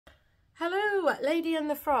Oh, Lady and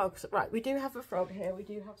the Frogs. Right, we do have a frog here. We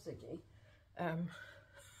do have Ziggy.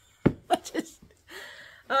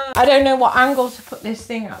 I don't know what angle to put this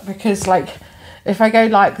thing at, because like if I go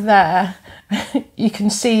like there, you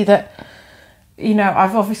can see that, you know,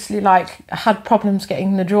 I've obviously like had problems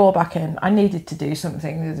getting the drawer back in. I needed to do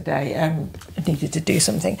something the other day.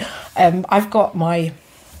 I've got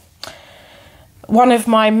one of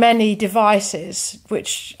my many devices,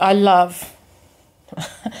 which I love,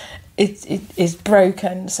 it is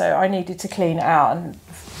broken, so I needed to clean it out, and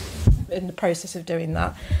in the process of doing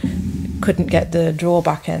that, couldn't get the drawer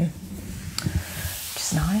back in, which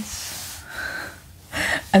is nice.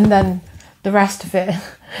 And then the rest of it,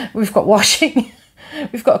 we've got washing,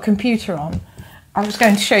 we've got a computer on. I was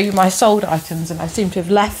going to show you my sold items and I seem to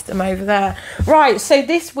have left them over there. Right, so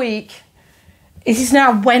this week, it is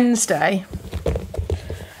now Wednesday,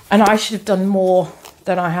 and I should have done more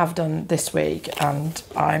than I have done this week, and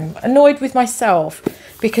I'm annoyed with myself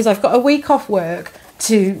because I've got a week off work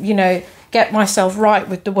to, you know, get myself right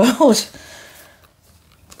with the world,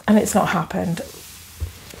 and it's not happened.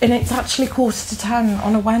 And it's actually 10:15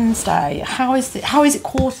 on a Wednesday. How is it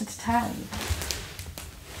 10:15?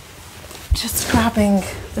 Just grabbing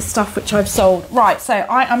the stuff which I've sold. Right, so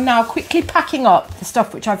I am now quickly packing up the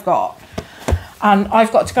stuff which I've got, and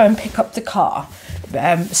I've got to go and pick up the car.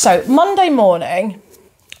 So Monday morning,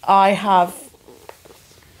 I have...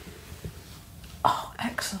 Oh,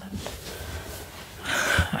 excellent.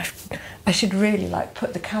 I should really like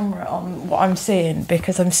put the camera on what I'm seeing,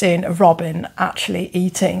 because I'm seeing a robin actually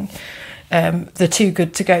eating the Too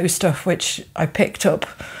Good To Go stuff which I picked up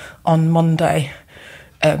on Monday,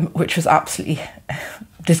 which was absolutely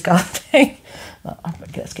disgusting.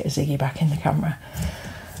 Let's get Ziggy back in the camera.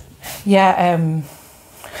 Yeah,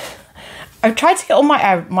 I tried to get all my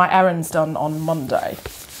errands done on Monday.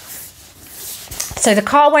 So the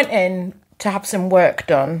car went in to have some work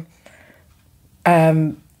done.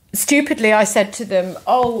 Stupidly, I said to them,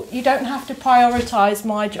 "Oh, you don't have to prioritise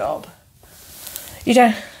my job. You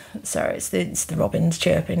don't." Sorry, it's the robins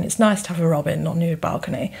chirping. It's nice to have a robin on your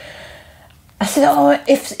balcony. I said, "Oh,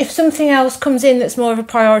 if something else comes in that's more of a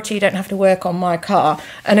priority, you don't have to work on my car."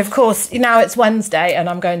 And of course, now it's Wednesday, and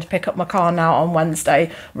I'm going to pick up my car now on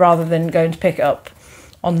Wednesday rather than going to pick it up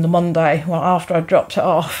on the Monday, well, after I dropped it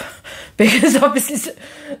off, because obviously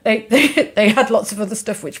they had lots of other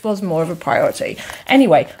stuff which was more of a priority.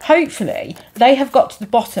 Anyway, hopefully they have got to the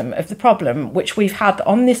bottom of the problem which we've had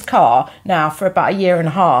on this car now for about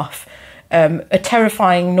 1.5 years. A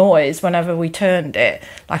terrifying noise whenever we turned it,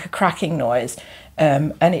 like a cracking noise.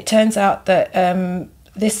 And it turns out that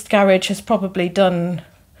this garage has probably done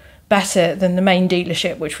better than the main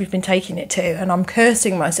dealership which we've been taking it to, and I'm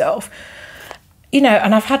cursing myself. You know,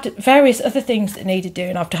 and I've had various other things that needed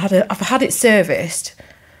doing. I've had it serviced.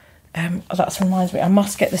 That reminds me, I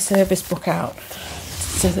must get the service book out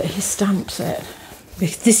so that he stamps it.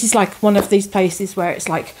 Because this is like one of these places where it's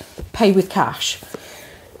like pay with cash.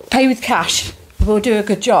 Pay with cash. We'll do a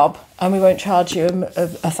good job, and we won't charge you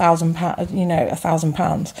 £1,000. You know,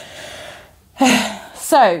 £1,000.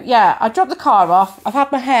 So yeah, I dropped the car off. I've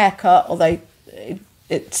had my hair cut, although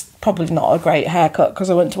it's probably not a great haircut because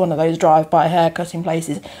I went to one of those drive-by haircutting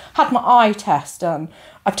places. Had my eye test done.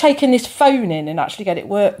 I've taken this phone in and actually got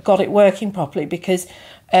it working properly, because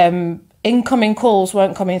incoming calls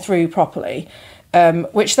weren't coming through properly,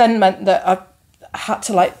 which then meant that I had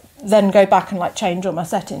to like then go back and like change all my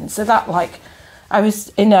settings. So that like I was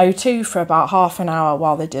in O2 for about half an hour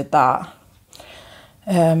while they did that.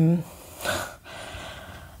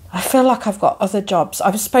 I feel like I've got other jobs.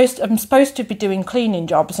 I'm supposed to be doing cleaning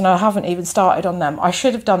jobs, and I haven't even started on them. I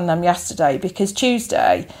should have done them yesterday, because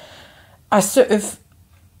Tuesday I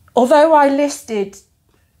although I listed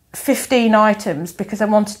 15 items because I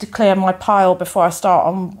wanted to clear my pile before I start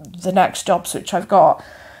on the next jobs which I've got.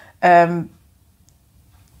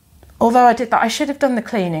 Although I did that, I should have done the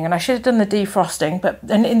cleaning and I should have done the defrosting. But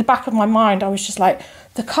then in the back of my mind, I was just like,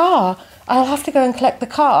 the car, I'll have to go and collect the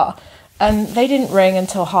car. And they didn't ring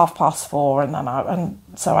until 4:30, and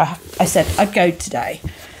so I said I'd go today.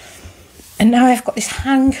 And now I've got this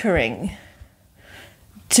hankering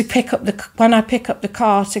to when I pick up the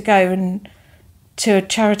car to go and to a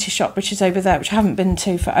charity shop which is over there, which I haven't been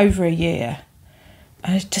to for over 1 year.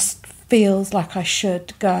 And it just feels like I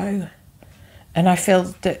should go. And I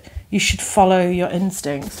feel that you should follow your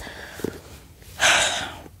instincts.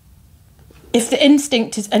 If the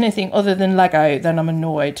instinct is anything other than Lego, then I'm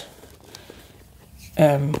annoyed.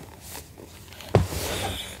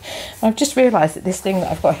 I've just realised that this thing that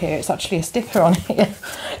I've got here, it's actually a sticker on here.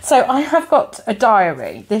 So I have got a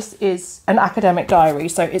diary. This is an academic diary.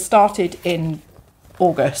 So it started in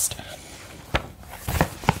August.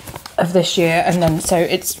 of this year, and then so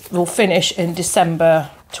will finish in December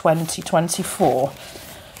 2024.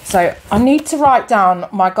 So I need to write down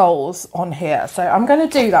my goals on here. So I'm going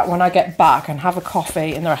to do that when I get back and have a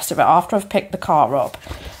coffee and the rest of it after I've picked the car up.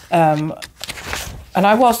 And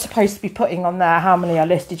I was supposed to be putting on there how many I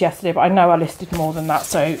listed yesterday, but I know I listed more than that,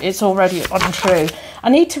 so it's already untrue. I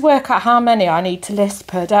need to work out how many I need to list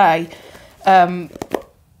per day. But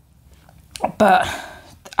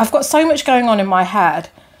I've got so much going on in my head.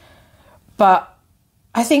 But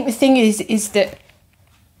I think the thing is that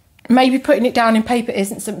maybe putting it down in paper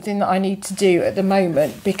isn't something that I need to do at the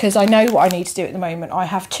moment, because I know what I need to do at the moment. I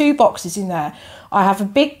have 2 boxes in there. I have a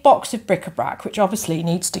big box of bric-a-brac, which obviously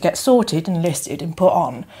needs to get sorted and listed and put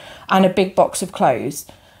on, and a big box of clothes,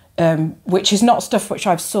 which is not stuff which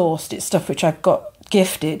I've sourced, it's stuff which I've got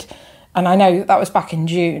gifted. And I know that was back in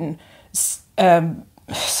June.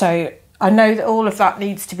 So I know that all of that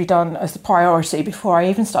needs to be done as a priority before I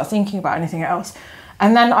even start thinking about anything else.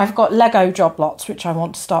 And then I've got Lego job lots, which I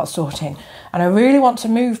want to start sorting. And I really want to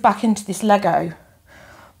move back into this Lego.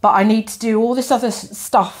 But I need to do all this other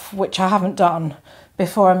stuff, which I haven't done,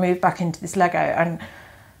 before I move back into this Lego. And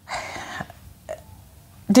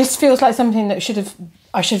this feels like something that I should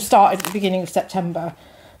have started at the beginning of September,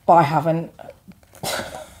 but I haven't.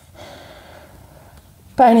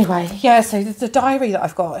 But anyway, yeah, so the diary that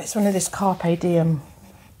I've got, it's one of this Carpe Diem.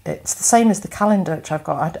 It's the same as the calendar which I've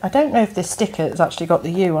got. I don't know if this sticker has actually got the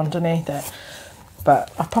U underneath it,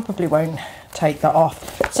 but I probably won't take that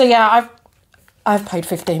off. So yeah, I've paid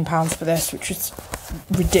 £15 for this, which is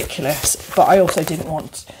ridiculous, but I also didn't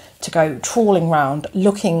want to go trawling around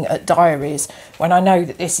looking at diaries when I know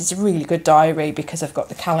that this is a really good diary because I've got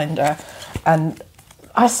the calendar, and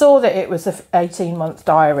I saw that it was an 18-month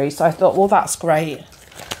diary, so I thought, well, that's great.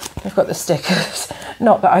 I've got the stickers.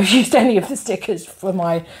 Not that I've used any of the stickers for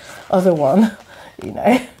my other one, you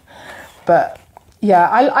know. But yeah,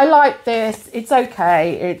 I like this. It's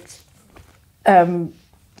okay. It's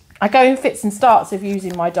I go in fits and starts of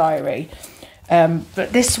using my diary.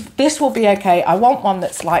 But this will be okay. I want one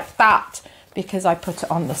that's like that because I put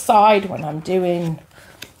it on the side when I'm doing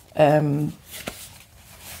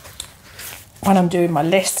my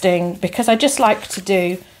listing, because I just like to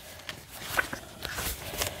do,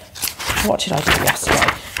 what did I do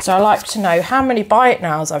yesterday? So I like to know how many buy it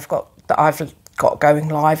nows I've got that I've got going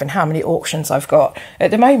live and how many auctions I've got.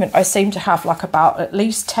 At the moment, I seem to have like about at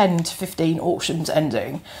least 10 to 15 auctions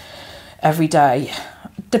ending every day.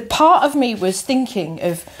 The part of me was thinking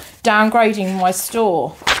of downgrading my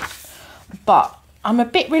store, but I'm a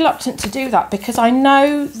bit reluctant to do that because I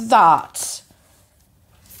know that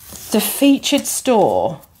the featured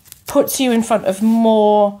store puts you in front of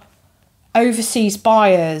more overseas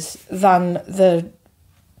buyers than the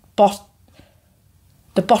bottom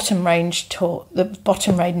range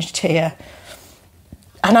tier.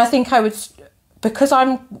 And I think I would, because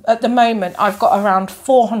I'm at the moment I've got around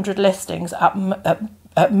 400 listings at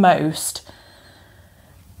most.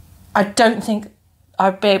 I don't think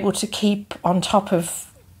I'd be able to keep on top of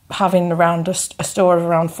having around a store of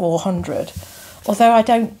around 400, although I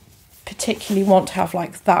don't particularly want to have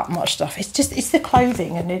like that much stuff. It's the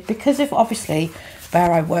clothing, and because of obviously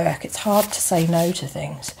where I work, it's hard to say no to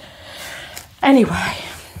things. Anyway,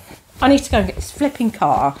 I need to go and get this flipping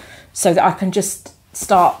car so that I can just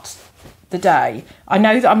start the day. I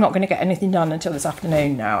know that I'm not going to get anything done until this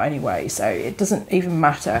afternoon now anyway, so it doesn't even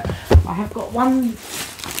matter. I've got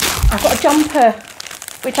a jumper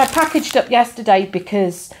which I packaged up yesterday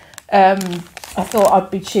because I thought I'd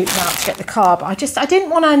be shooting out to get the car, but I didn't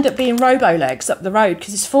want to end up being robo-legs up the road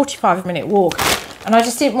because it's a 45-minute walk, and I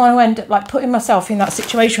just didn't want to end up like putting myself in that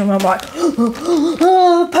situation where I'm like,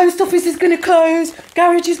 oh, post office is going to close,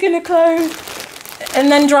 garage is going to close, and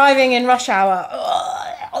then driving in rush hour.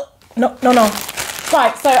 No.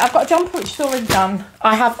 Right, so I've got a jumper which is already done.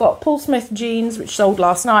 I have got Paul Smith jeans which sold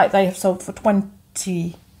last night. They have sold for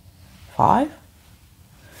 25.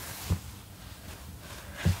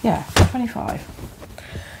 Yeah, 25.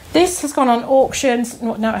 This has gone on auction.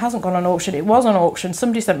 No, it hasn't gone on auction. It was on auction.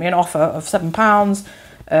 Somebody sent me an offer of £7,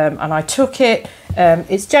 and I took it.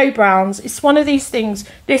 It's Joe Brown's. It's one of these things.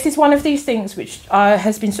 This is one of these things which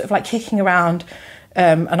has been sort of like kicking around,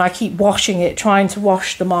 and I keep washing it, trying to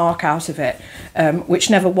wash the mark out of it, which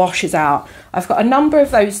never washes out. I've got a number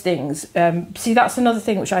of those things. See, that's another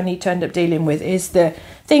thing which I need to end up dealing with, is the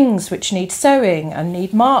things which need sewing and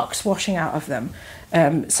need marks washing out of them.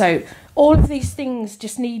 So all of these things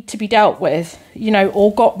just need to be dealt with, you know,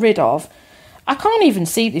 or got rid of. I can't even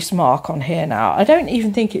see this mark on here now. I don't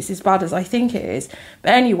even think it's as bad as I think it is.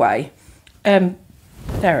 But anyway,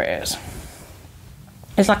 there it is.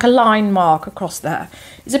 There's like a line mark across there.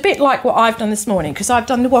 It's a bit like what I've done this morning, because I've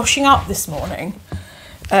done the washing up this morning.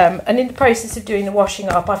 And in the process of doing the washing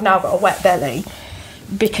up, I've now got a wet belly,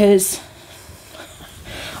 because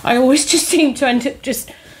I always just seem to end up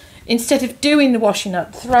just, instead of doing the washing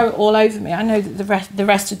up, throw it all over me. I know that the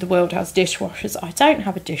rest of the world has dishwashers. I don't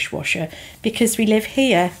have a dishwasher because we live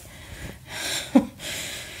here.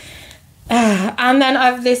 And then I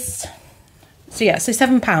have this, so yeah, so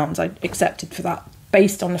 £7 I accepted for that,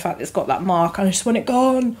 based on the fact that it's got that mark. I just want it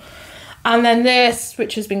gone. And then this,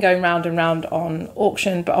 which has been going round and round on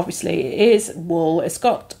auction, but obviously it is wool. It's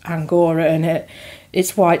got Angora in it.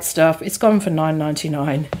 It's white stuff. It's gone for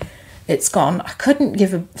 £9.99. It's gone. I couldn't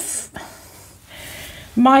give a...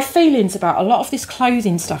 My feelings about a lot of this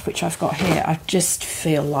clothing stuff which I've got here, I just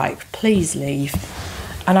feel like, please leave.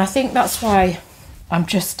 And I think that's why I'm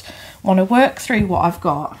just want to work through what I've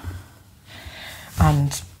got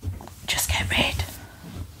and just get rid.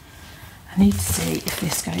 I need to see if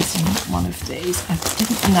this goes in one of these. I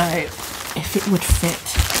didn't know if it would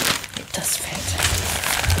fit. It does fit.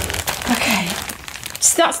 Okay.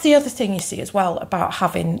 So that's the other thing you see as well about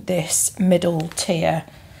having this middle tier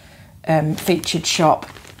featured shop,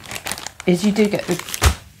 is you do get the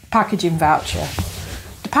packaging voucher.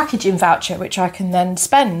 The packaging voucher, which I can then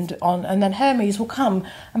spend on, and then Hermes will come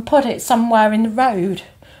and put it somewhere in the road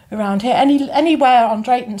around here. Anywhere on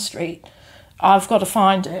Drayton Street, I've got to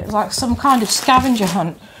find it. It's like some kind of scavenger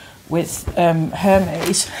hunt with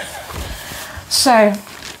Hermes. So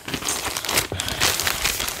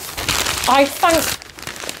I thank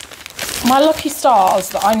my lucky stars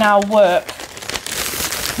that I now work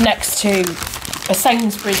next to a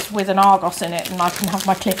Sainsbury's with an Argos in it, and I can have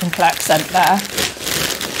my click and collect sent there.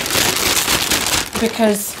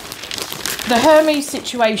 Because the Hermes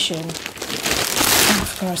situation,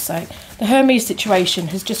 for God's sake, the Hermes situation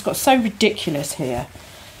has just got so ridiculous here.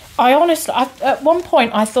 At one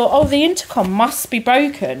point I thought, oh, the intercom must be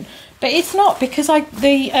broken, but it's not, because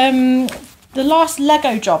the last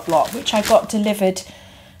Lego job lot, which I got delivered,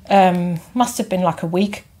 must have been like a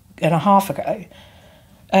week and a half ago.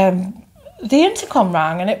 The intercom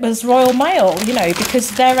rang, and it was Royal Mail, you know,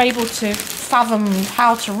 because they're able to fathom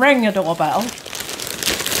how to ring a doorbell.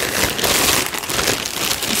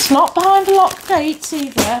 It's not behind the locked gates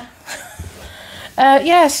either.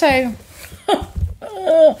 Yeah, so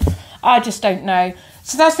I just don't know.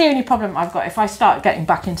 So that's the only problem I've got. If I start getting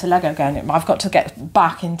back into Lego again, I've got to get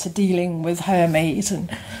back into dealing with Hermes and,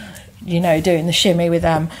 you know, doing the shimmy with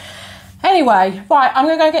them. Anyway, right, I'm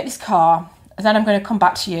going to go get this car, and then I'm going to come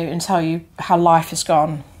back to you and tell you how life has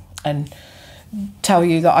gone, and tell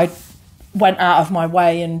you that I went out of my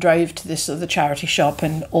way and drove to this other charity shop,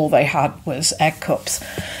 and all they had was egg cups.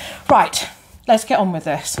 Right, let's get on with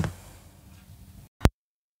this.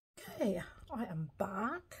 Okay, I am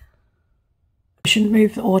back. I shouldn't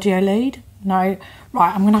move the audio lead. No.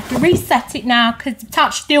 Right, I'm going to have to reset it now because I've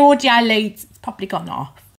touched the audio lead. It's probably gone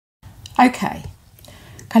off. Okay.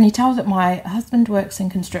 Can you tell that my husband works in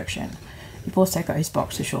construction? You've also got his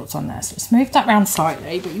boxer shorts on there. So let's move that round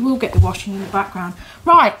slightly, but you will get the washing in the background.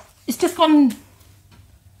 Right, it's just gone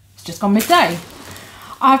midday.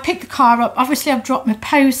 I've picked the car up. Obviously, I've dropped my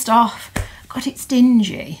post off. God, it's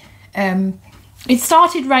dingy. It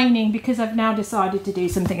started raining because I've now decided to do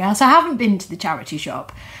something else. I haven't been to the charity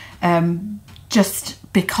shop just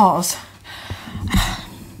because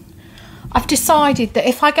I've decided that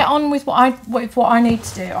if I get on with what I need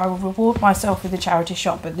to do, I will reward myself with the charity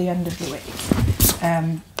shop at the end of the week.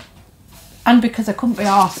 And because I couldn't be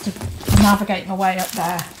asked to navigate my way up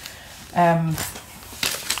there.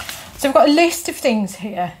 So I've got a list of things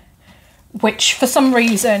here, which for some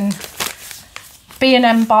reason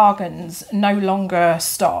B&M Bargains no longer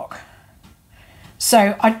stock.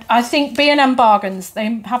 So I think B&M Bargains,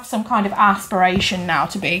 they have some kind of aspiration now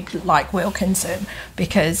to be like Wilkinson,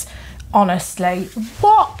 because honestly,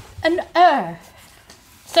 what on earth?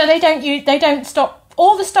 So they don't stock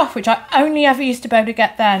all the stuff which I only ever used to be able to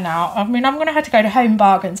get there now. I mean, I'm going to have to go to Home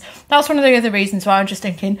Bargains. That's one of the other reasons why I'm just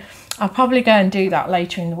thinking I'll probably go and do that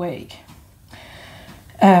later in the week.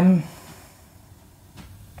 And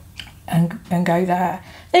go there.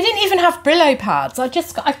 They didn't even have Brillo pads.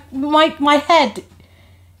 My head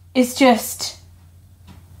is just...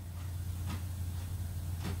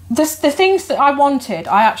 The things that I wanted,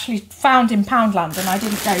 I actually found in Poundland, and I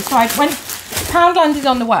didn't go. So I went... Poundland is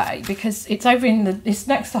on the way, because it's over it's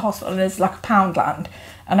next to the hospital, and there's like a Poundland.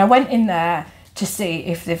 And I went in there to see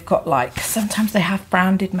if they've got, like... Sometimes they have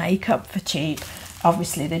branded makeup for cheap.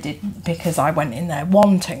 Obviously they didn't, because I went in there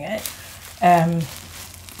wanting it.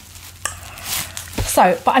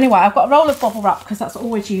 So, but anyway, I've got a roll of bubble wrap because that's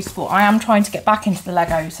always useful. I am trying to get back into the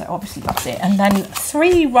Lego, so obviously that's it. And then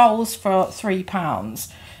 3 rolls for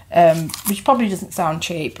 £3, which probably doesn't sound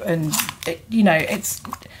cheap, and you know,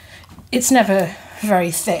 it's never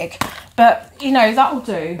very thick, but you know, that'll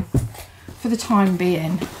do for the time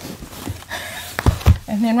being.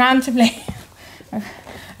 And then randomly,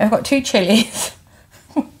 I've got 2 chilies.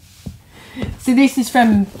 So this is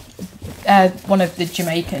from one of the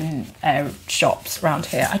Jamaican shops around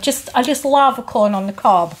here. I just love a corn on the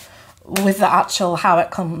cob with the actual how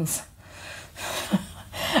it comes.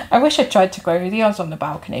 I wish I'd tried to grow the others on the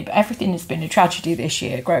balcony, but everything has been a tragedy this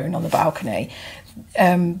year growing on the balcony.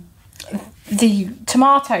 The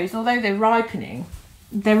tomatoes, although they're ripening,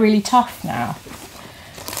 they're really tough now.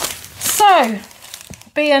 So,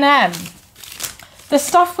 B&M. The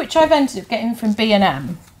stuff which I've ended up getting from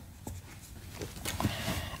B&M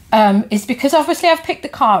is because obviously I've picked the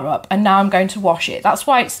car up and now I'm going to wash it. That's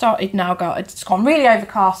why it's gone really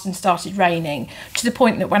overcast and started raining, to the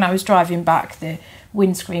point that when I was driving back, the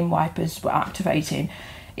windscreen wipers were activating.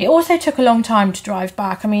 It also took a long time to drive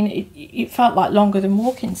back. I mean, it felt like longer than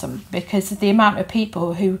walking because of the amount of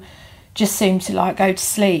people who just seem to like go to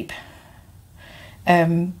sleep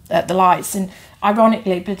at the lights. And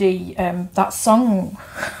ironically, that song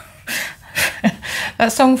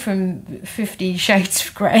that song from 50 Shades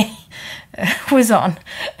of Grey was on,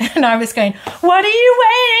 and I was going, what are you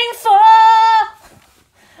waiting for?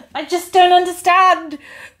 I just don't understand.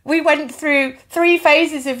 We went through 3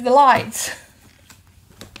 phases of the lights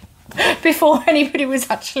before anybody was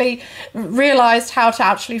actually realised how to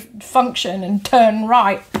actually function and turn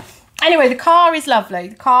right. Anyway, the car is lovely.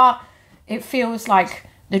 The car, it feels like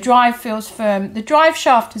the drive feels firm. The drive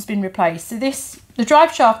shaft has been replaced. So the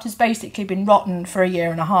drive shaft has basically been rotten for 1.5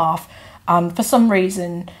 years. And for some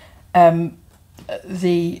reason, they're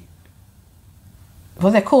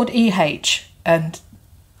called EH, and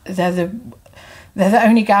they're the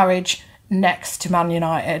only garage next to Man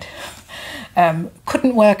United.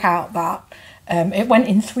 Couldn't work out that. It went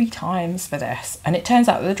in 3 times for this, and it turns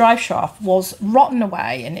out that the drive shaft was rotten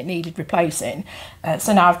away and it needed replacing.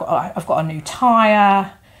 So now I've got a new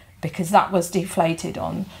tyre because that was deflated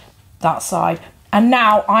on that side. And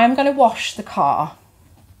now I am going to wash the car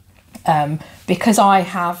because I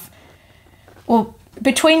have, well,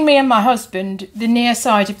 between me and my husband, the near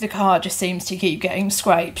side of the car just seems to keep getting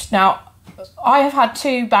scraped. Now, I have had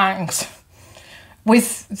 2 bangs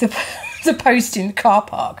with the post in the car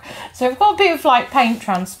park, so I've got a bit of like paint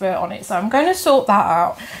transfer on it, so I'm going to sort that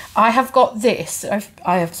out. I have got this.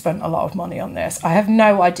 I have spent a lot of money on this. I have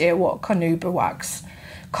no idea what Carnauba wax.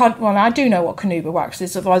 Well, I do know what Carnauba wax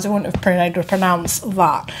is, otherwise I wouldn't have been able to pronounce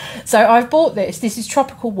that. So I've bought this. This is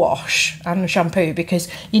Tropical Wash and shampoo, because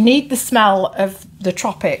you need the smell of the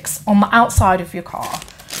tropics on the outside of your car.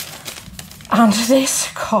 And this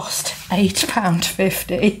cost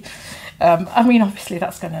 £8.50. I mean, obviously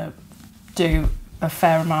that's going to do a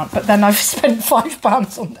fair amount, but then I've spent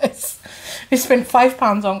 £5 on this. I've spent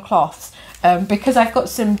 £5 on cloths because I've got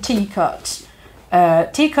some T-cut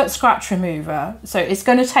scratch remover, so it's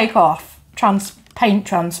going to take off paint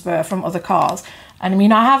transfer from other cars. And I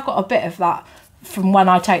mean, I have got a bit of that from when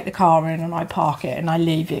I take the car in and I park it and I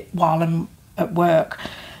leave it while I'm at work,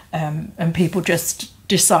 and people just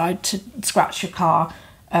decide to scratch your car.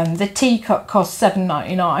 The T-cut costs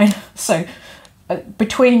 $7.99, so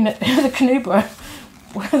between the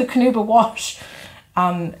Carnauba wash,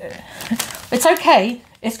 it's okay.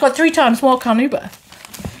 It's got 3 times more Carnauba.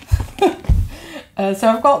 So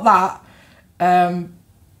I've got that.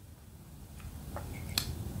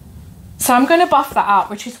 So I'm going to buff that out,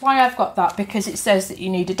 which is why I've got that, because it says that you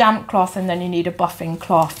need a damp cloth and then you need a buffing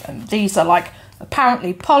cloth. And these are like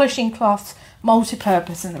apparently polishing cloths,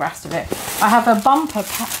 multi-purpose and the rest of it. I have a bumper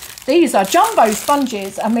pack. These are jumbo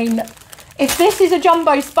sponges. I mean, if this is a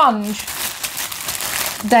jumbo sponge,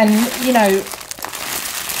 then, you know,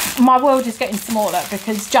 my world is getting smaller,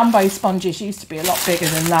 because jumbo sponges used to be a lot bigger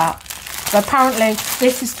than that. But apparently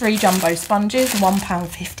this is 3 jumbo sponges,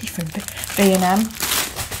 £1.50 from B&M.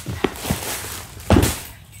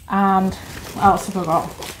 And what else have I got?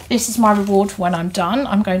 This is my reward for when I'm done.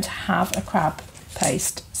 I'm going to have a crab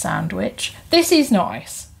paste sandwich. This is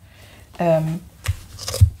nice. But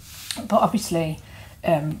obviously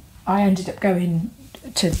I ended up going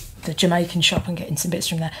to the Jamaican shop and getting some bits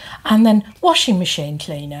from there. And then washing machine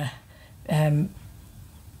cleaner.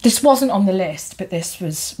 This wasn't on the list, but this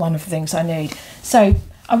was one of the things I need. So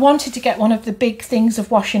I wanted to get one of the big things of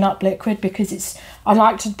washing up liquid, because I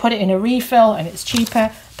like to put it in a refill and it's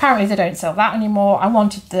cheaper. Apparently they don't sell that anymore. I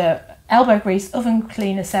wanted the elbow grease oven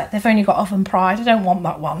cleaner set. They've only got Oven Pride. I don't want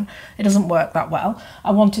that one. It doesn't work that well.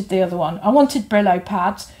 I wanted the other one. I wanted Brillo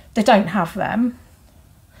pads. They don't have them.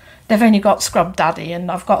 They've only got Scrub Daddy,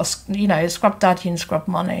 and I've got, you know, Scrub Daddy and Scrub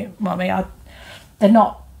Mummy. They're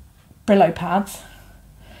not Brillo pads.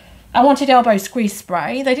 I wanted elbow squeeze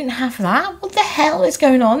spray. They didn't have that. What the hell is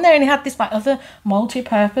going on? They only had this like other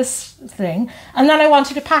multi-purpose thing. And then I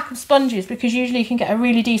wanted a pack of sponges, because usually you can get a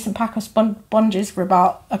really decent pack of sponges for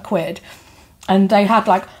about £1. And they had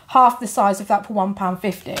like half the size of that for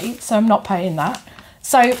 £1.50. So I'm not paying that.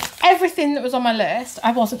 So everything that was on my list,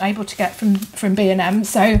 I wasn't able to get from B&M.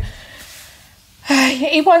 So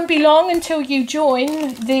it won't be long until you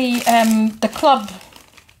join the club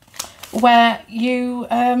where you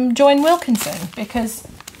join Wilkinson, because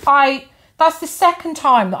that's the second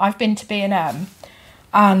time that I've been to B&M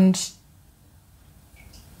and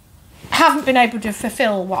haven't been able to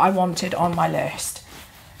fulfill what I wanted on my list.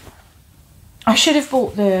 I should have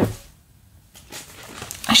bought the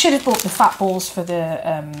fat balls for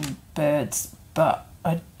the birds, but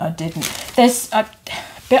I didn't.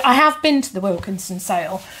 But I have been to the Wilkinson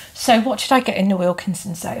sale. So what did I get in the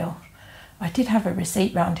Wilkinson sale? I did have a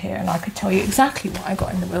receipt round here, and I could tell you exactly what I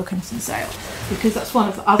got in the Wilkinson sale, because that's one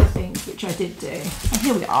of the other things which I did do. And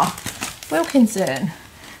here we are, Wilkinson.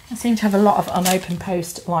 I seem to have a lot of unopened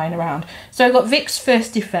post lying around. So I got Vicks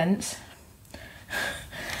First Defence,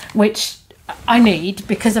 which I need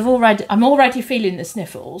because I'm already feeling the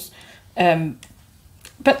sniffles.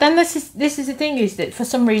 But then this is the thing, is that for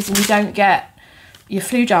some reason you don't get your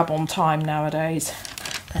flu jab on time nowadays.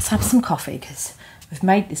 Let's have some coffee, because we've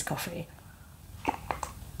made this coffee.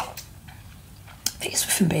 These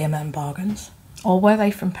were from B&M Bargains, or were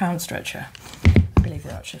they from Pound Stretcher? I believe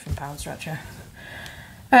they're actually from Pound Stretcher.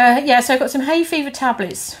 Yeah, so I got some hay fever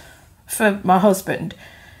tablets for my husband.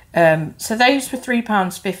 So those were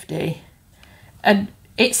 £3.50, and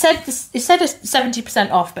it said a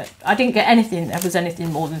 70% off, but I didn't get anything that was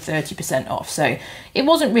anything more than 30% off. So it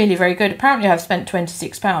wasn't really very good. Apparently I've spent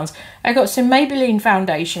 £26. I got some Maybelline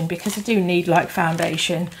foundation, because I do need like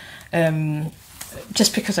foundation,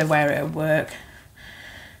 just because I wear it at work.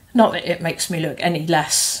 Not that it makes me look any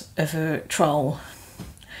less of a troll.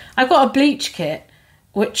 I got a bleach kit,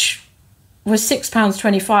 which was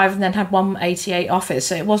 £6.25 and then had £1.88 off it.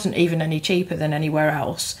 So it wasn't even any cheaper than anywhere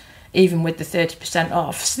else, even with the 30%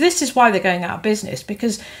 off. So this is why they're going out of business,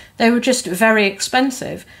 because they were just very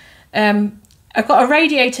expensive. I got a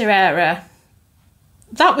radiator airer.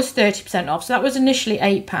 That was 30% off. So that was initially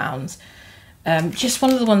 £8. Just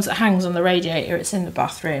one of the ones that hangs on the radiator. It's in the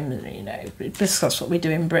bathroom, you know, because that's what we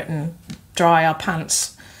do in Britain. Dry our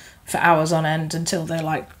pants for hours on end until they're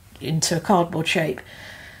like into a cardboard shape.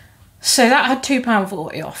 So that had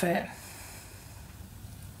 £2.40 off it.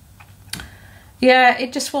 Yeah,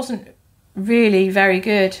 it just wasn't really very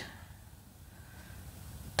good.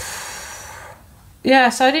 Yeah,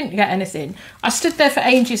 so I didn't get anything. I stood there for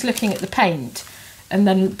ages looking at the paint, and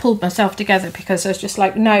then pulled myself together, because I was just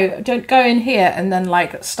like, no, don't go in here and then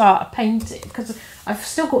like start painting, because I've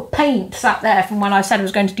still got paint sat there from when I said I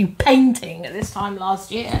was going to do painting at this time last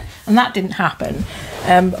year, and that didn't happen.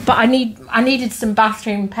 But I needed some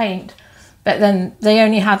bathroom paint, but then they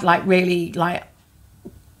only had like really like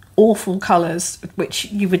awful colours, which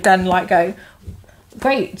you would then like go,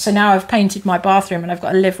 great, so now I've painted my bathroom and I've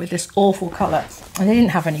got to live with this awful colour. And they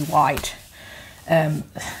didn't have any white.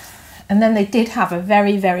 And then they did have a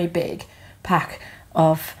very, very big pack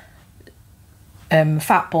of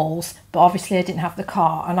fat balls, but obviously I didn't have the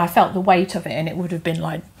car, and I felt the weight of it, and it would have been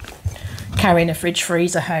like carrying a fridge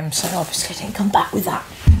freezer home, so obviously I didn't come back with that.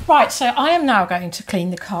 Right, so I am now going to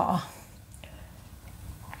clean the car.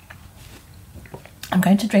 I'm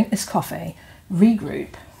going to drink this coffee,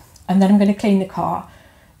 regroup, and then I'm going to clean the car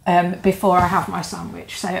before I have my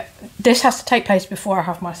sandwich. So this has to take place before I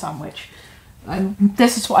have my sandwich.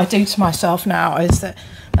 This is what I do to myself now, is that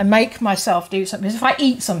I make myself do something. Because if I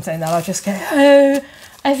eat something, then I just go, oh,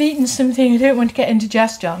 I've eaten something, I don't want to get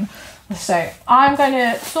indigestion. So I'm going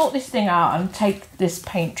to sort this thing out and take this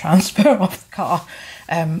paint transfer off the car,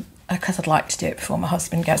 because I'd like to do it before my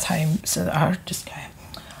husband gets home, so that I'll just go.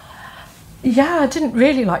 Yeah, I didn't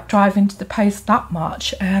really like driving to the post that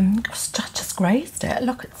much. Just grazed it.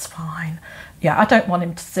 Look, it's fine. Yeah, I don't want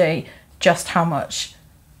him to see just how much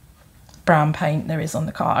brown paint there is on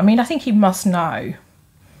the car. I mean, I think he must know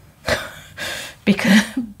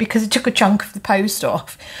because it took a chunk of the post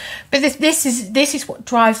off. But this is what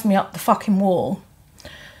drives me up the fucking wall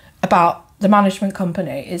about the management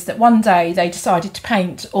company, is that one day they decided to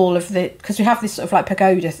paint all of the, because we have this sort of like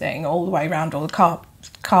pagoda thing all the way around all the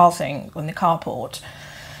car thing on the carport.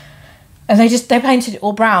 And they painted it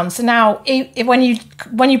all brown. So now when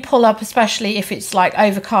you pull up, especially if it's like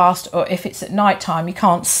overcast or if it's at night time, you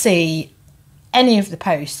can't see any of the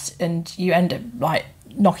posts and you end up like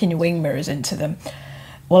knocking your wing mirrors into them.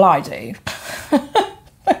 Well, I do.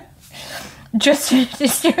 Just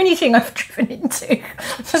it's the only thing I've driven into.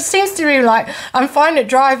 It seems to be like I'm fine at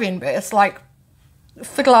driving, but it's like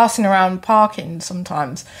for glassing around parking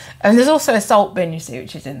sometimes. And there's also a salt bin, you see,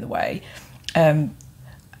 which is in the way. And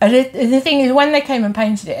the thing is, when they came and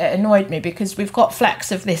painted it, it annoyed me because we've got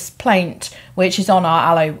flecks of this paint which is on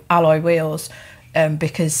our alloy wheels,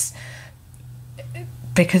 because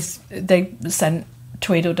they sent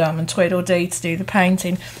Tweedledum and Tweedledee to do the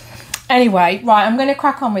painting. Anyway, right, I'm going to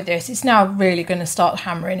crack on with this. It's now really going to start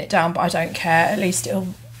hammering it down, but I don't care. At least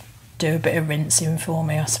it'll do a bit of rinsing for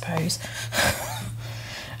me, I suppose.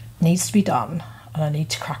 Needs to be done, and I need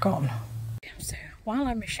to crack on. So, while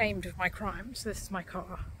I'm ashamed of my crimes, this is my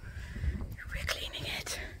car. We're cleaning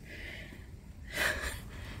it.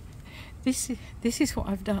 This is what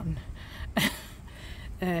I've done.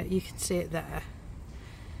 You can see it there.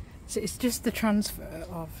 So it's just the transfer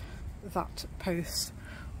of that post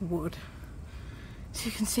wood. So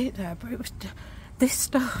you can see it there, but it was this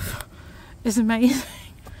stuff is amazing.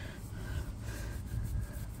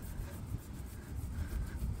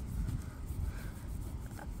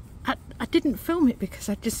 I didn't film it because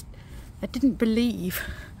I didn't believe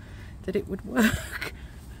that it would work.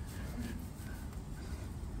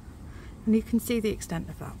 And you can see the extent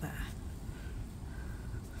of that there.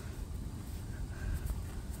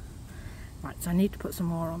 Right, so I need to put some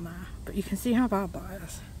more on there, but you can see how bad that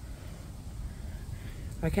is.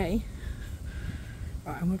 Okay,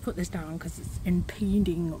 right, I'm going to put this down because it's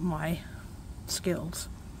impeding my skills.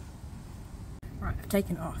 Right, I've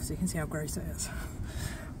taken it off so you can see how gross it is.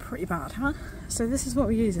 Pretty bad, huh? So this is what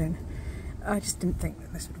we're using. I just didn't think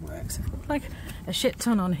that this would work. So I've got like a shit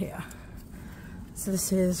ton on here. So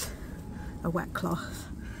this is a wet cloth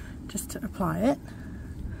just to apply it.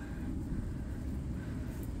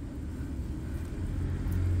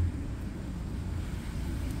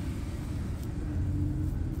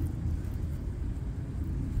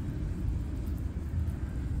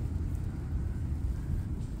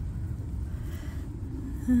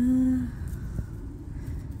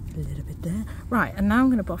 A little bit there. Right, and now I'm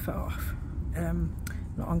going to buff it off.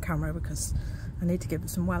 Not on camera because I need to give it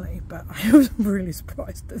some welly, but I was really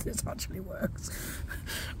surprised that this actually works.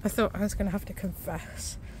 I thought I was going to have to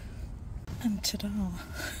confess. And ta-da!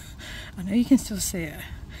 I know you can still see it.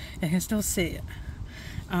 You can still see it.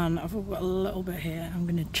 And I've got a little bit here. I'm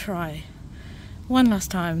going to try one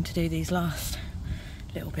last time to do these last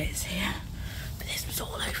little bits here. But this was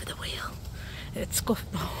all over the wheel. It's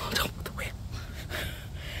scuffed all over the wheel.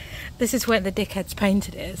 This is where the dickheads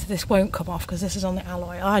painted it, so this won't come off because this is on the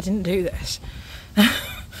alloy. I didn't do this.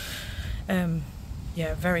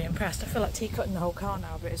 Yeah, very impressed. I feel like tea-cutting the whole car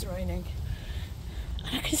now, but it's raining.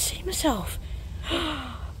 And I can see myself.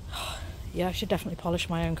 Yeah, I should definitely polish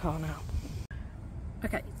my own car now.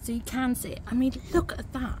 Okay, so you can see it. I mean, look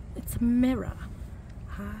at that. It's a mirror.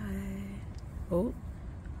 Hi. Oh.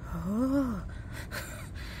 Oh.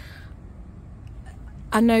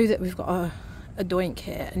 I know that we've got a doink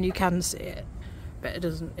here and you can see it, but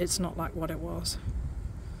it's not like what it was.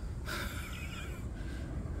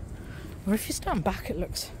 Or if you stand back it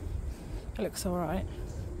looks alright.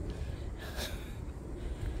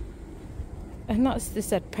 And that's the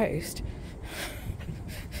said post.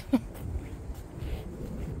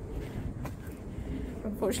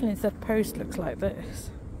 Unfortunately the post looks like this.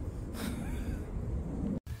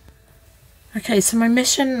 Okay, so my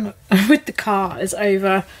mission with the car is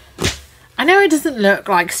over. I know it doesn't look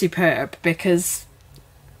like superb because,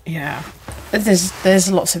 yeah,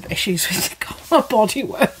 there's lots of issues with the car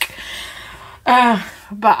bodywork.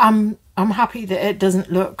 But I'm happy that it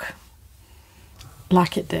doesn't look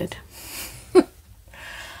like it did.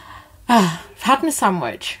 I've had my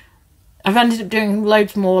sandwich. I've ended up doing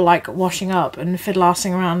loads more like washing up and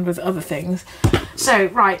fiddle-arsing around with other things. So,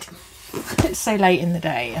 right, it's so late in the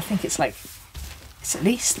day. I think it's like, it's at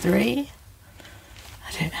least 3.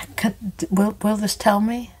 I don't know. Will this tell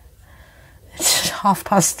me? It's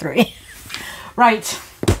 3:30. Right.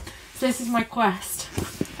 So this is my quest.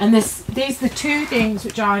 And these are the 2 things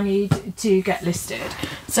which I need to get listed.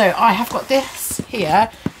 So I have got this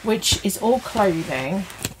here, which is all clothing.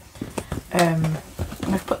 And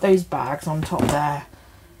I've put those bags on top there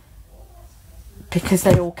because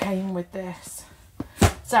they all came with this.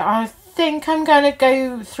 So I think I'm going to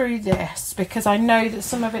go through this because I know that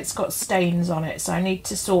some of it's got stains on it, so I need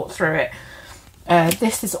to sort through it.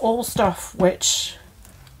 This is all stuff which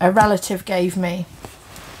a relative gave me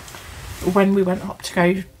when we went up to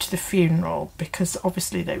go to the funeral, because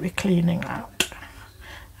obviously they were cleaning out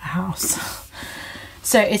the house.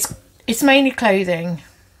 So it's mainly clothing.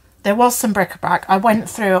 There was some bric-a-brac. I went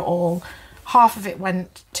through it all. Half of it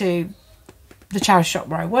went to the charity shop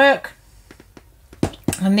where I work.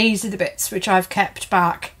 And these are the bits which I've kept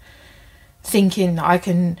back, thinking that I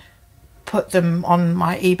can put them on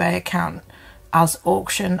my eBay account as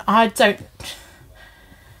auction. I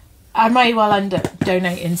may well end up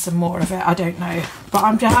donating some more of it. I don't know.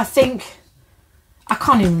 But I think... I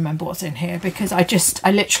can't even remember what's in here, because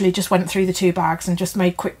I literally just went through the 2 bags and just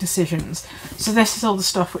made quick decisions. So this is all the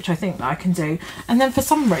stuff which I think that I can do. And then for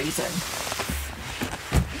some reason,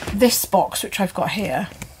 this box which I've got here.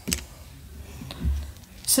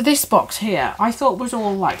 So this box here, I thought was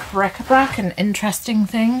all like bric-a-brac and interesting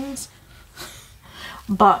things.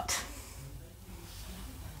 But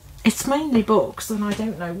it's mainly books, and I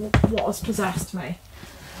don't know what has possessed me.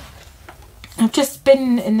 I've just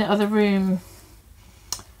been in the other room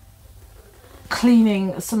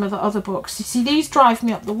cleaning some of the other books. You see, these drive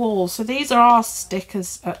me up the wall. So these are our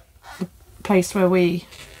stickers at the place where we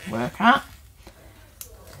work at.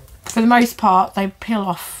 For the most part, they peel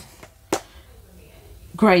off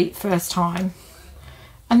great first time.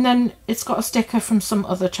 And then it's got a sticker from some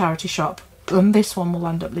other charity shop, and this one will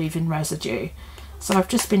end up leaving residue. So I've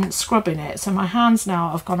just been scrubbing it. So my hands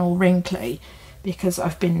now have gone all wrinkly because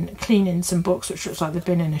I've been cleaning some books which looks like they've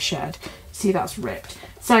been in a shed. See, that's ripped.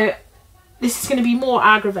 So this is going to be more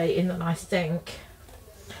aggravating than I think.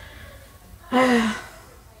 I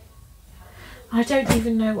don't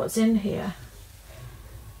even know what's in here.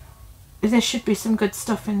 There should be some good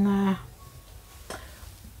stuff in there.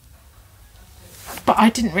 But I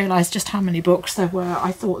didn't realise just how many books there were.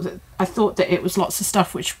 I thought that it was lots of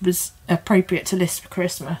stuff which was appropriate to list for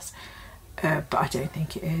Christmas. But I don't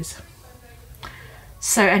think it is.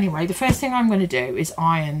 So anyway, the first thing I'm going to do is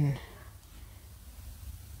iron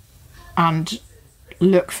and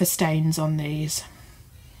look for stains on these.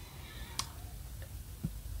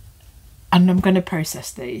 And I'm going to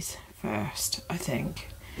process these first, I think.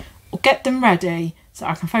 Or get them ready so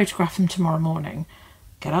I can photograph them tomorrow morning.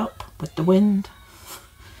 Get up with the wind.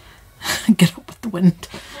 Get up with the wind.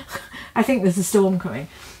 I think there's a storm coming.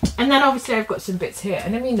 And then obviously I've got some bits here.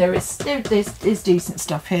 And I mean, there's decent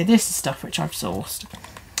stuff here. This is stuff which I've sourced.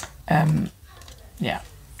 Yeah,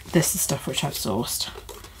 this is stuff which I've sourced.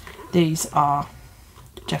 These are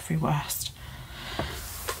Jeffrey West.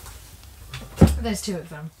 There's 2 of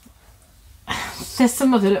them. There's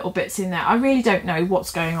some other little bits in there. I really don't know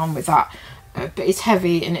what's going on with that. But it's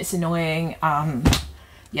heavy and it's annoying.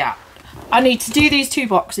 Yeah. I need to do these 2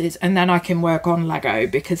 boxes and then I can work on Lego,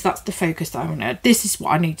 because that's the focus that I want to. This is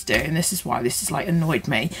what I need to do, and this is why this has like annoyed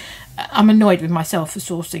me. I'm annoyed with myself for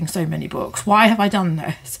sourcing so many books. Why have I done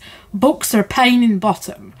this? Books are a pain in the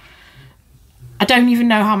bottom. I don't even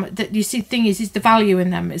know how much. You see, the thing is the value in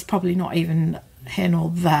them is probably not even here nor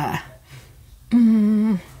there.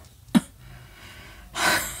 The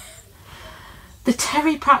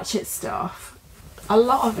Terry Pratchett stuff, a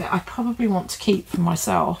lot of it I probably want to keep for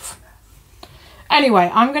myself.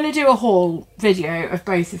 Anyway, I'm going to do a haul video of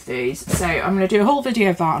both of these. So I'm going to do a whole video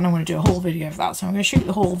of that, and I'm going to do a whole video of that. So I'm going to shoot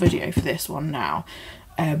the whole video for this one now,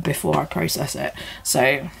 before I process it.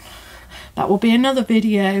 So that will be another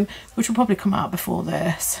video, which will probably come out before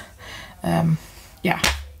this. Yeah,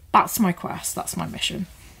 that's my quest. That's my mission.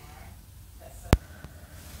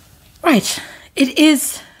 Right, it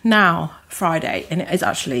is now Friday, and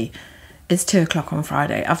it's 2 o'clock on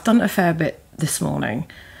Friday. I've done a fair bit this morning.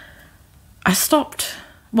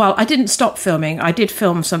 I didn't stop filming. I did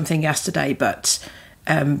film something yesterday, but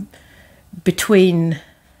between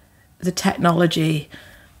the technology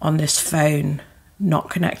on this phone not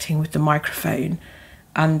connecting with the microphone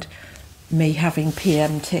and me having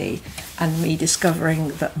PMT and me discovering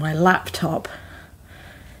that my laptop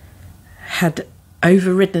had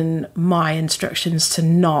overridden my instructions to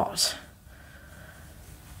not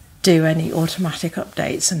do any automatic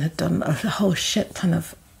updates and had done a whole shit ton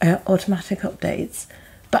of automatic updates,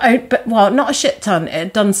 but well, not a shit ton. It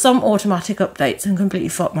had done some automatic updates and completely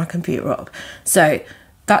fucked my computer up. So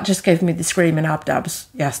that just gave me the screaming abdabs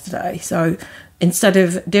yesterday. So instead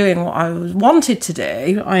of doing what I wanted to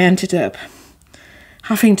do, I ended up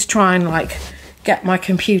having to try and like get my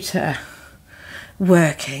computer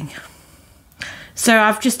working. So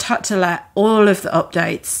I've just had to let all of the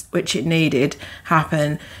updates which it needed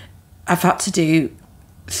happen. I've had to do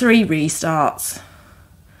 3 restarts.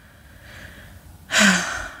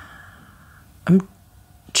 I'm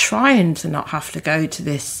trying to not have to go to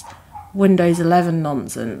this Windows 11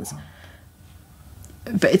 nonsense,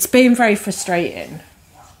 but it's been very frustrating.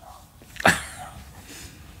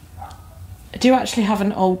 do actually have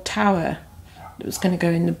an old tower that was going to go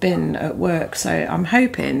in the bin at work, so I'm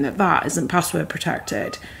hoping that that isn't password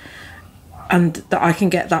protected and that I can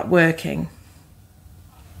get that working.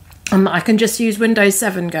 And I can just use Windows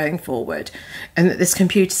 7 going forward, and that this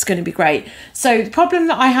computer's going to be great. So the problem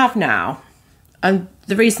that I have now, and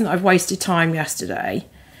the reason that I've wasted time yesterday,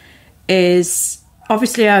 is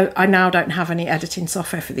obviously I now don't have any editing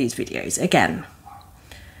software for these videos again.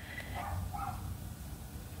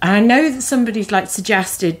 And I know that somebody's like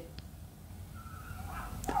suggested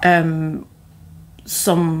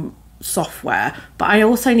some software, but I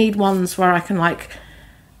also need ones where I can like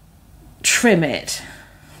trim it.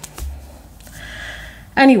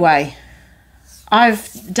 Anyway, I've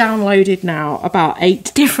downloaded now about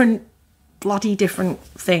 8 bloody different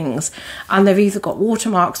things, and they've either got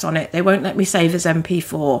watermarks on it, they won't let me save as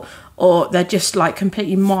MP4, or they're just like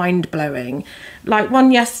completely mind-blowing. Like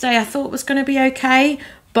one yesterday I thought was going to be okay,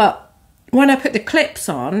 but when I put the clips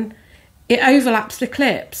on, it overlaps the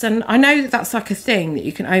clips, and I know that that's like a thing that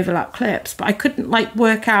you can overlap clips, but I couldn't like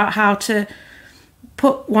work out how to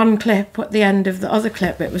put one clip at the end of the other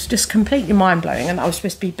clip. It was just completely mind-blowing, and that was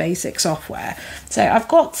supposed to be basic software. So I've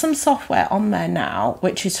got some software on there now,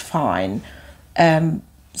 which is fine.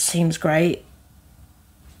 Seems great.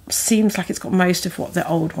 Seems like it's got most of what the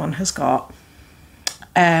old one has got.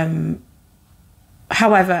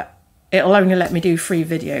 However, it'll only let me do 3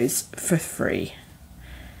 videos for free,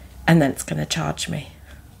 and then it's going to charge me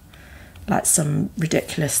like some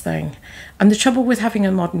ridiculous thing. And the trouble with having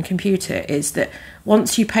a modern computer is that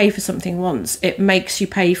once you pay for something once, it makes you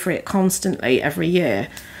pay for it constantly every year,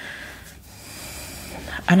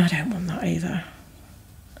 and I don't want that either.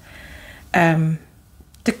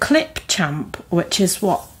 The Clip Champ, which is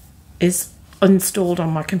what is installed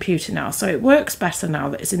on my computer now, so it works better now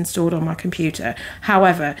that it's installed on my computer.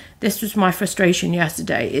 However, this was my frustration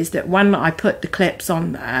yesterday, is that when I put the clips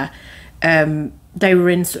on there, they were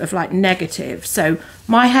in sort of like negative. So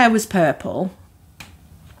my hair was purple,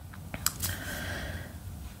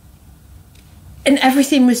 and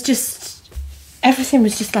everything was just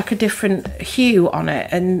like a different hue on it.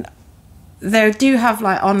 And they do have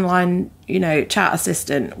like online, you know, chat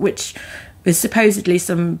assistant, which is supposedly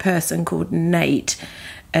some person called Nate,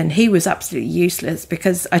 and he was absolutely useless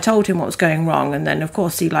because I told him what was going wrong, and then of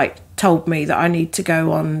course he like told me that I need to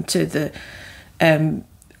go on to the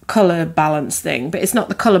colour balance thing, but it's not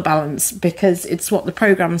the colour balance because it's what the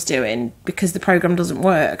program's doing, because the program doesn't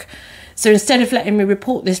work. So instead of letting me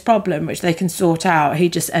report this problem, which they can sort out, he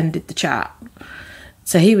just ended the chat.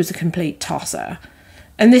 So he was a complete tosser.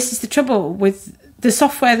 And this is the trouble with the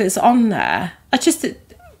software that's on there.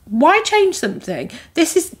 Why change something?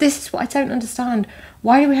 This is what I don't understand.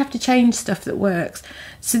 Why do we have to change stuff that works?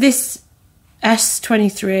 So this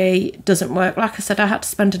S23 doesn't work. Like I said, I had to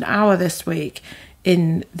spend an hour this week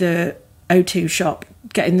in the O2 shop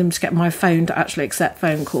getting them to get my phone to actually accept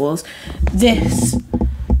phone calls. This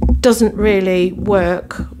doesn't really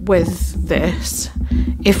work with this.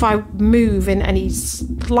 If I move in any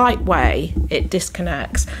slight way, it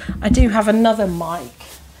disconnects. I do have another mic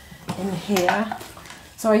in here,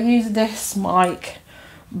 so I use this mic,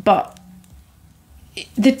 but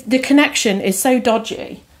the connection is so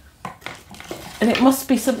dodgy, and it must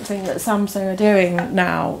be something that Samsung are doing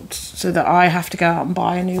now, so that I have to go out and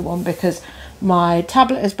buy a new one, because my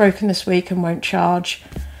tablet is broken this week and won't charge.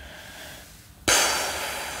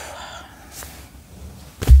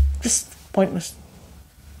 Just pointless.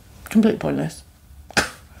 Completely pointless.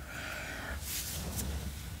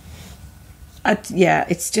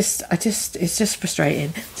 It's just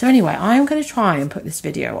frustrating. So anyway, I'm going to try and put this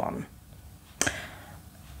video on.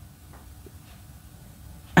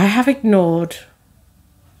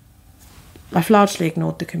 I've largely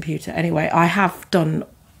ignored the computer. Anyway, I have done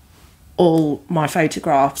all my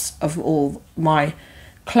photographs of all my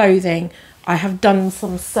clothing. I have done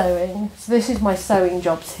some sewing. So this is my sewing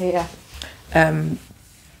jobs here. I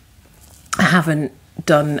haven't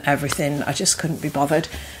done everything. I just couldn't be bothered.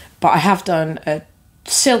 But I have done a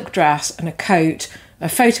silk dress and a coat. I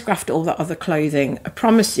photographed all that other clothing. I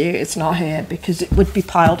promise you it's not here, because it would be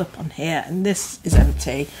piled up on here, and this is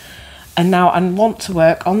empty. And now I want to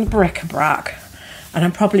work on the bric-a-brac, and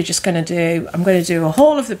I'm probably just going to do a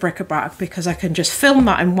haul of the bric-a-brac, because I can just film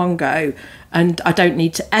that in one go, and I don't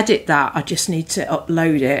need to edit that. I just need to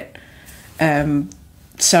upload it.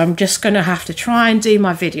 So I'm just going to have to try and do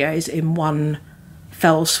my videos in one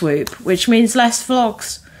fell swoop, which means less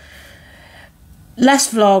vlogs.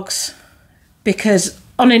 Less vlogs, because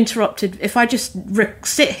uninterrupted, if I just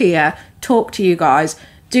sit here, talk to you guys,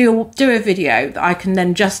 do a video that I can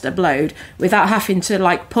then just upload without having to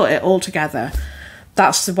like put it all together.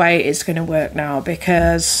 that's the way it's going to work now,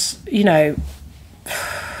 because, you know,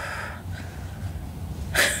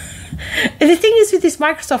 the thing is with this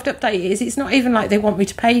Microsoft update is it's not even like they want me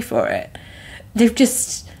to pay for it. They've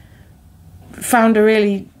just found a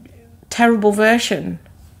really terrible version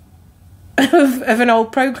of an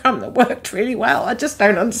old program that worked really well. I just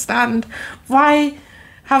don't understand why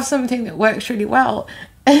have something that works really well.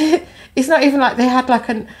 It's not even like they had like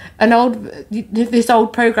this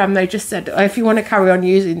old program. They just said, oh, if you want to carry on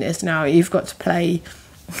using this now, you've got to pay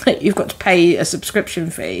a subscription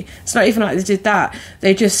fee. It's not even like they did that.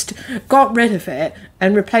 They just got rid of it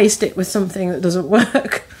and replaced it with something that doesn't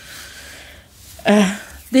work.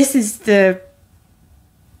 This is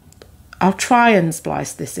I'll try and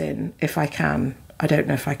splice this in if I can. I don't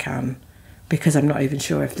know if I can, because I'm not even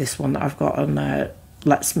sure if this one that I've got on there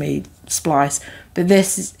lets me splice. But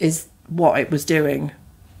this is what it was doing.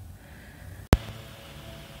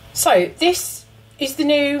 So this is the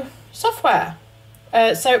new software.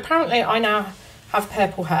 So apparently I now have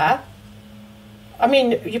purple hair. I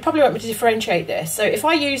mean, you probably want me to differentiate this. So if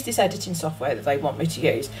I use this editing software that they want me to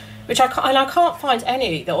use, which I can't find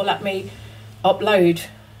any that will let me upload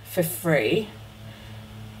for free,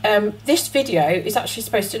 this video is actually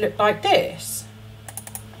supposed to look like this.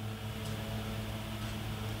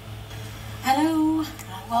 Hello,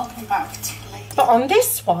 and welcome back to Lady. But on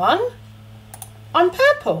this one, I'm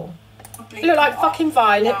purple. I look like fucking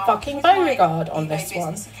Violet fucking Beauregard on this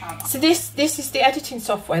one. So this is the editing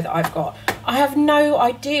software that I've got. I have no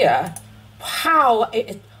idea how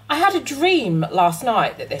it... I had a dream last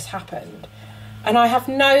night that this happened, and I have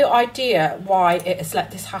no idea why it has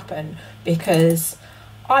let this happen, because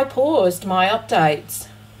I paused my updates.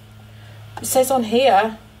 It says on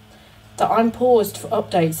here that I'm paused for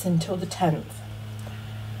updates until the 10th.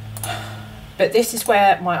 But this is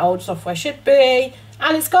where my old software should be,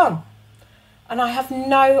 and it's gone. And I have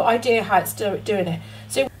no idea how it's doing it.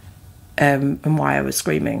 So, and why I was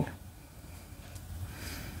screaming.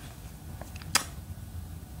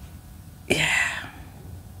 Yeah.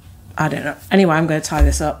 I don't know. Anyway, I'm going to tie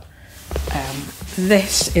this up.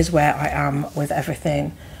 This is where I am with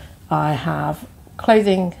everything. I have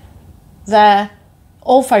clothing there,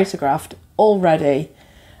 all photographed, all ready.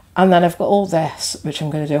 And then I've got all this, which I'm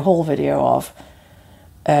going to do a whole video of.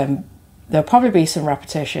 There'll probably be some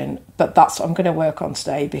repetition, but that's what I'm going to work on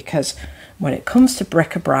today, because when it comes to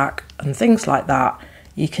bric-a-brac and things like that,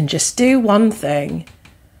 you can just do one thing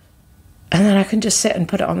and then I can just sit and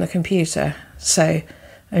put it on the computer. So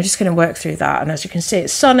I'm just going to work through that. And as you can see,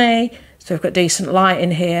 it's sunny, so I've got decent light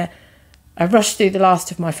in here. I rushed through the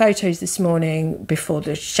last of my photos this morning before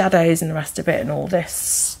the shadows and the rest of it and all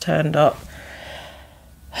this turned up.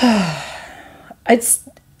 I'm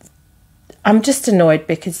just annoyed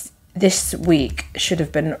because this week should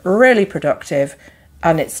have been really productive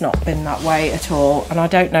and it's not been that way at all, and I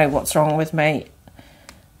don't know what's wrong with me.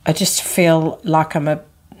 I just feel like I'm a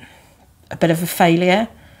bit of a failure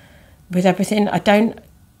with everything. I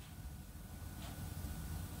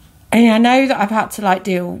know that I've had to like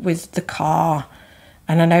deal with the car,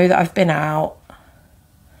 and I know that I've been out.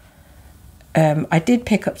 I did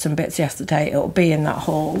pick up some bits yesterday. It'll be in that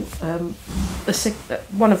haul.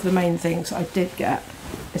 One of the main things I did get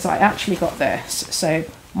is I actually got this. So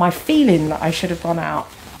my feeling that I should have gone out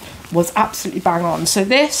was absolutely bang on. So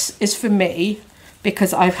this is for me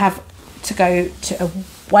because I have to go to a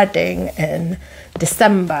wedding in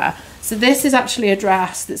December. So this is actually a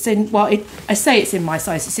dress that's in, well, I say it's in my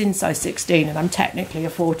size. It's in size 16 and I'm technically a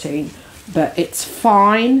 14, but it's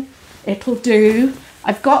fine. It'll do.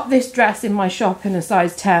 I've got this dress in my shop in a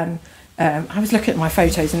size 10. I was looking at my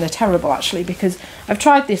photos and they're terrible actually, because I've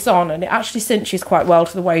tried this on and it actually cinches quite well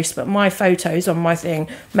to the waist, but my photos on my thing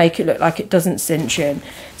make it look like it doesn't cinch in.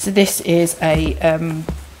 So this is a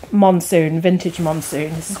vintage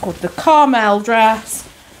monsoon. This is called the Carmel dress.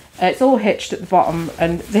 It's all hitched at the bottom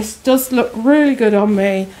and this does look really good on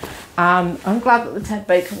me, and I'm glad that the Ted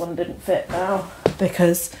Baker one didn't fit now,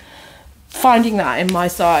 because finding that in my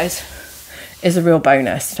size is a real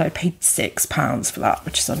bonus. I paid £6 for that,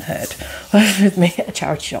 which is unheard of with me at a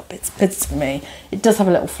charity shop. It's for me. It does have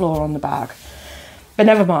a little floor on the bag, but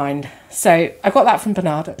never mind. So I got that from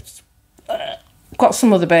Bernardo's. Got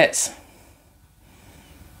some other bits,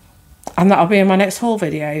 and that'll be in my next haul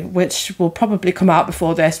video, which will probably come out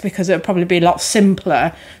before this, because it'll probably be a lot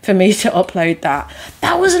simpler for me to upload that.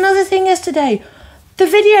 That was another thing yesterday. The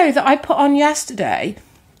video that I put on yesterday,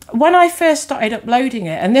 when I first started uploading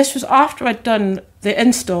it, and this was after I'd done the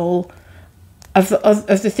install of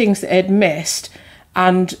the things that I'd missed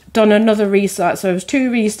and done another restart, so it was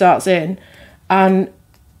 2 restarts in, and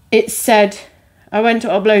it said I went to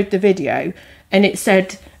upload the video and it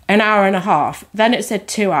said an hour and a half, then it said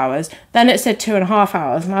 2 hours, then it said 2.5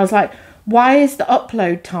 hours, and I was like, why is the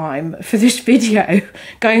upload time for this video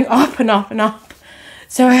going up and up and up?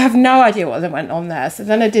 So I have no idea what went on there. So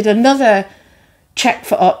then I did another check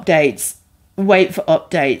for updates, wait for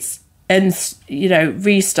updates, and, you know,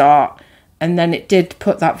 restart, and then it did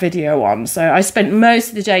put that video on. So I spent most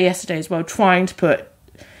of the day yesterday as well trying to put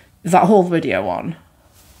that whole video on.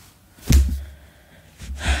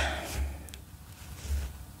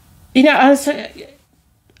 You know,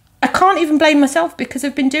 I can't even blame myself, because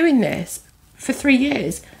I've been doing this for 3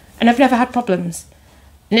 years and I've never had problems.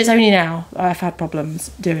 And it's only now that I've had problems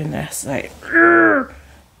doing this. Like,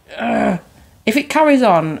 if it carries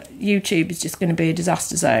on, YouTube is just going to be a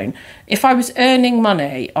disaster zone. If I was earning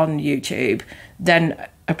money on YouTube, then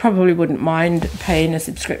I probably wouldn't mind paying a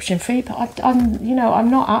subscription fee, but I'm you know, I'm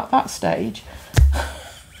not at that stage.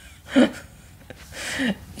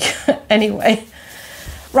 Anyway,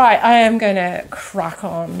 right, I am going to crack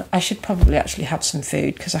on. I should probably actually have some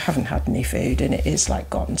food, because I haven't had any food and it is like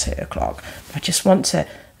gone 2 o'clock. I just want to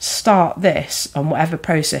start this on whatever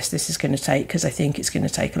process this is going to take, because I think it's going to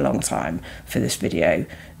take a long time for this video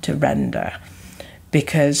to render,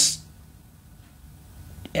 because,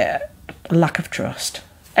 yeah, lack of trust.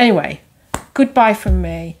 Anyway, goodbye from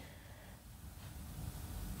me.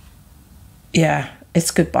 Yeah, it's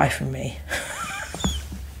goodbye from me.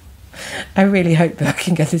 I really hope that I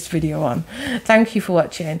can get this video on. Thank you for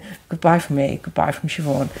watching. Goodbye from me. Goodbye from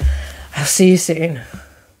Siobhan. I'll see you soon.